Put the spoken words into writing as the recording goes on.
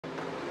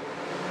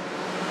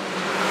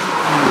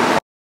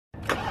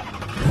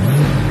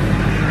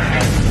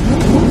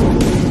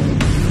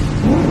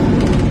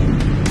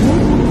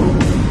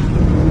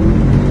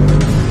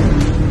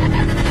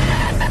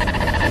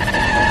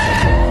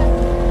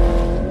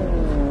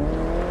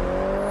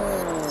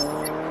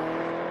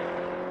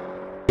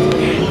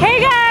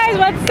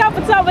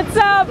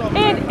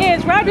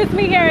with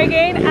me here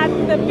again at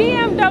the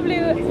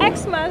BMW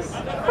Christmas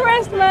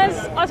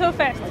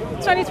Autofest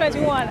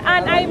 2021.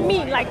 And I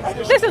mean, like,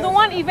 this is the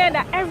one event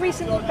that every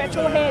single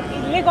petrol head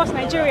in Lagos,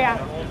 Nigeria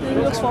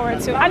looks forward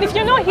to. And if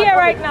you're not here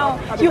right now,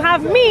 you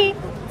have me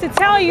to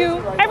tell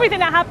you everything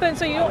that happened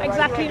so you don't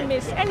exactly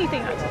miss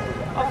anything at all.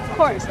 Of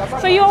course.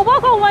 So you're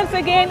welcome once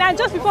again, and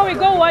just before we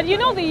go on, you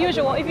know the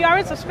usual. If you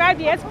aren't subscribed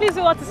yet, please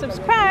do want to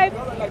subscribe,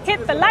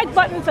 hit the like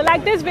button to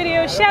like this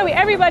video, share with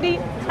everybody,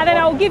 and then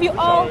I will give you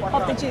all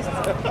of the gist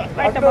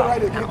right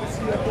about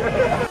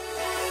now.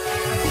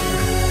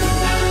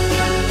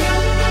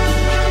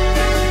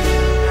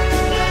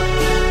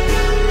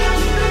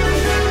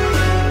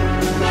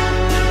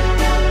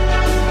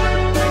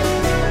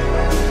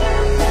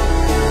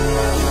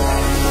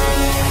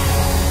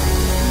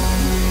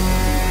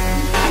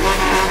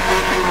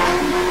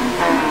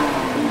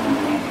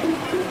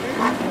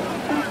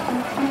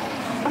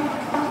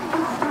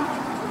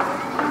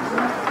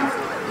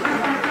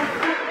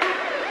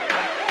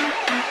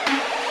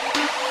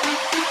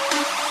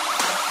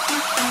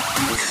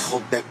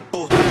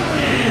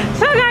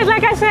 So guys,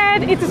 like I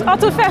said, it is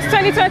Autofest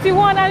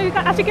 2021, and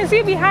as you can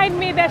see behind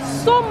me, there's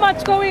so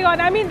much going on.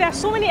 I mean, there's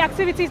so many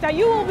activities that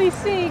you will be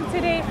seeing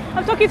today.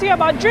 I'm talking to you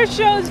about drift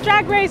shows,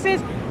 drag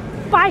races,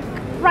 bike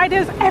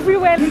riders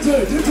everywhere.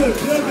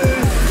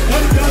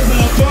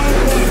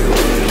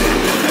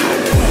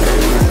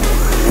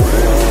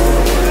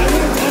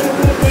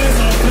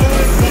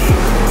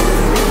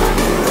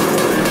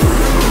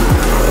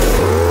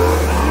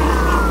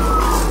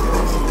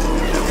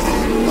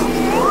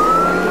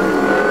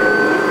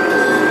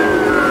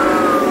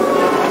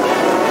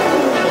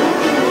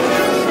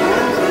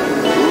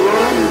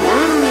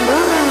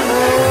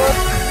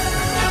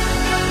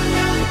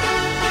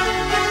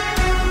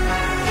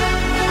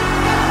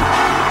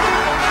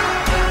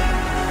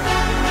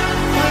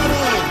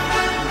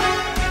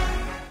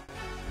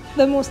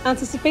 The most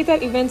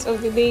anticipated events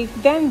of the day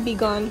then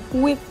began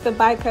with the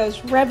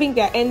bikers revving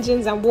their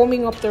engines and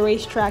warming up the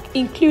racetrack,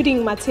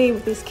 including Matei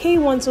with his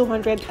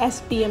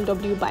K1200S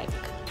BMW bike.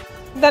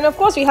 Then of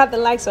course we had the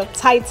likes of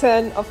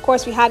Titan, of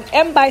course we had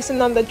M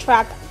Bison on the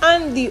track,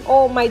 and the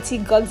almighty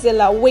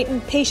Godzilla waiting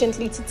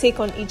patiently to take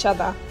on each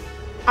other.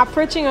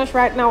 Approaching us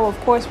right now, of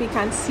course, we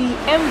can see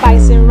M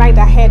Bison right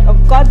ahead of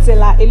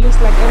Godzilla. It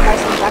looks like M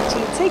Bison is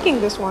actually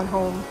taking this one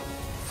home.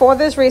 For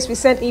this race, we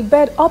sent a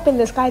bird up in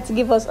the sky to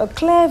give us a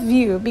clear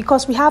view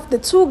because we have the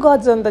two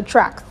gods on the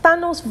track,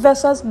 Thanos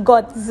versus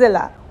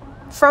Godzilla.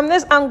 From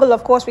this angle,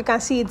 of course, we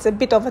can see it's a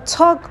bit of a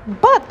tug,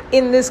 but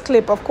in this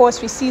clip, of course,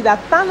 we see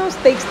that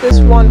Thanos takes this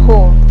one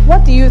home.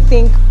 What do you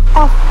think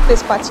of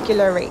this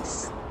particular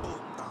race?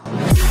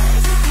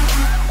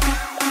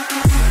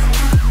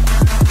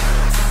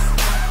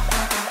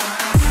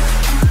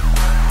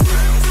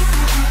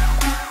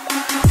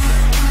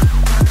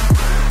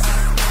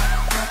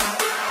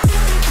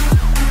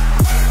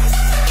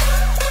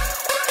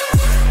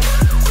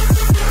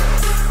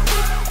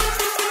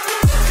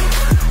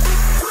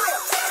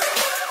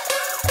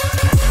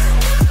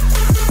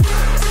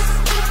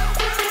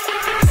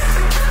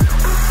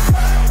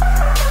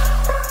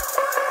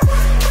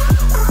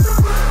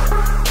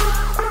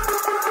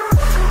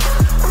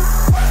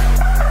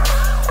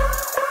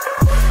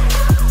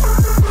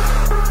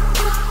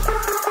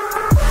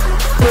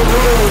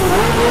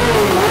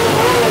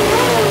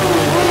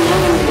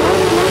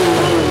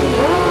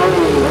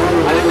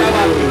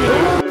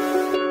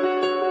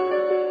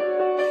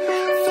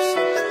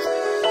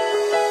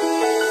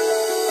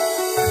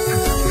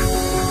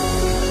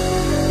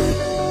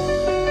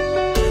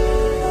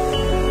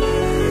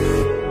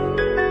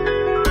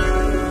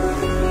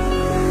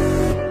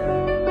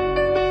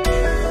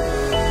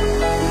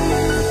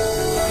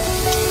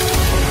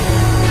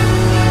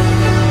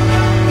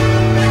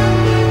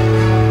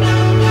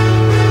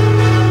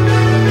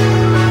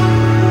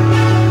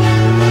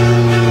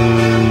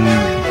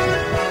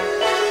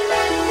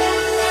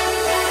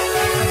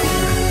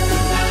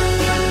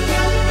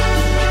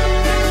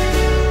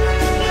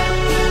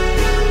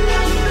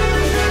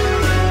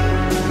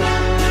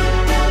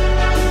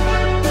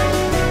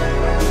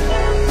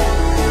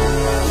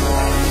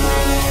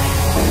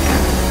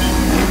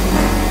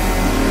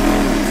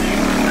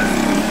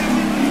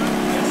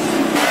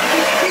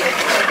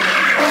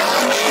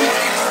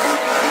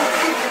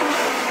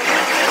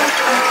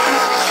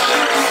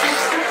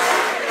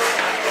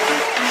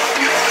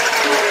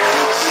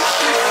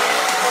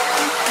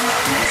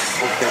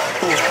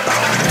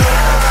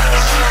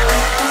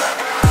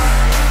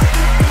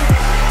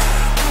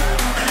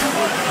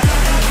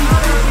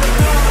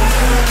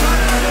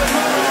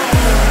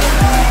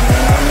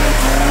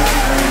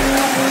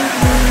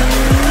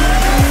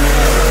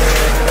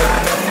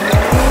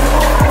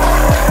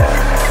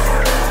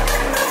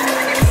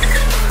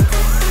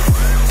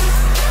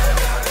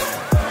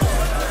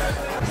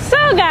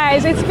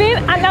 Guys, it's been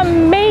an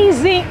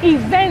amazing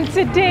event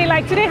today.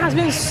 Like, today has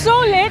been so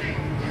lit.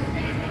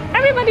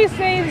 Everybody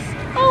says,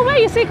 oh, where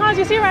you see cars,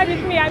 you see ride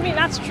with me. I mean,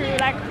 that's true.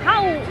 Like,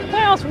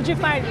 where else would you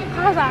find me?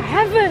 Cars are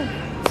heaven.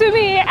 to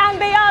me,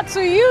 and they are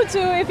to you too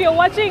if you're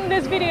watching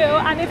this video,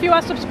 and if you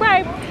are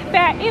subscribed,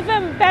 they're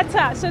even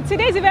better. So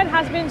today's event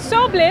has been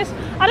so bliss.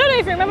 I don't know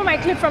if you remember my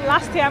clip from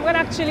last year. I'm going to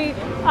actually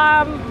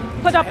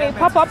put up a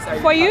pop-up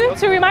for you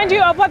to remind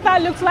you of what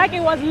that looks like.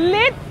 It was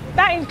lit.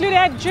 That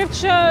included drift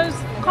shows,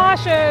 car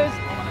shows,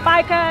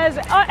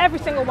 bikers, every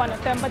single one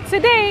of them. But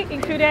today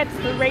included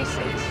the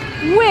races,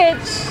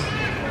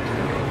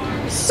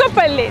 which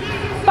super lit.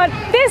 But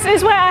this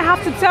is where I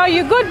have to tell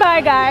you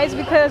goodbye, guys,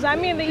 because I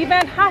mean the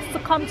event has to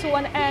come to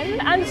an end.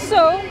 And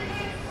so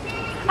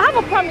I have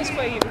a promise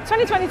for you.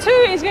 2022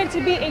 is going to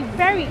be a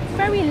very,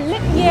 very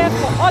lit year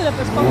for all of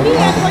us, for me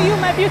and for you,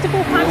 my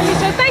beautiful family.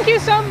 So thank you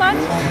so much.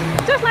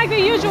 Just like the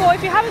usual,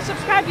 if you haven't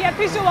subscribed yet,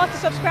 please do want to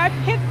subscribe,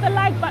 hit the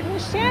like button,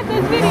 share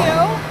this video,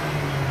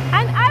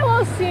 and I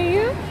will see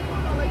you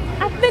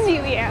at the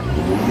new year.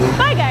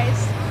 Bye,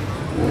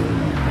 guys.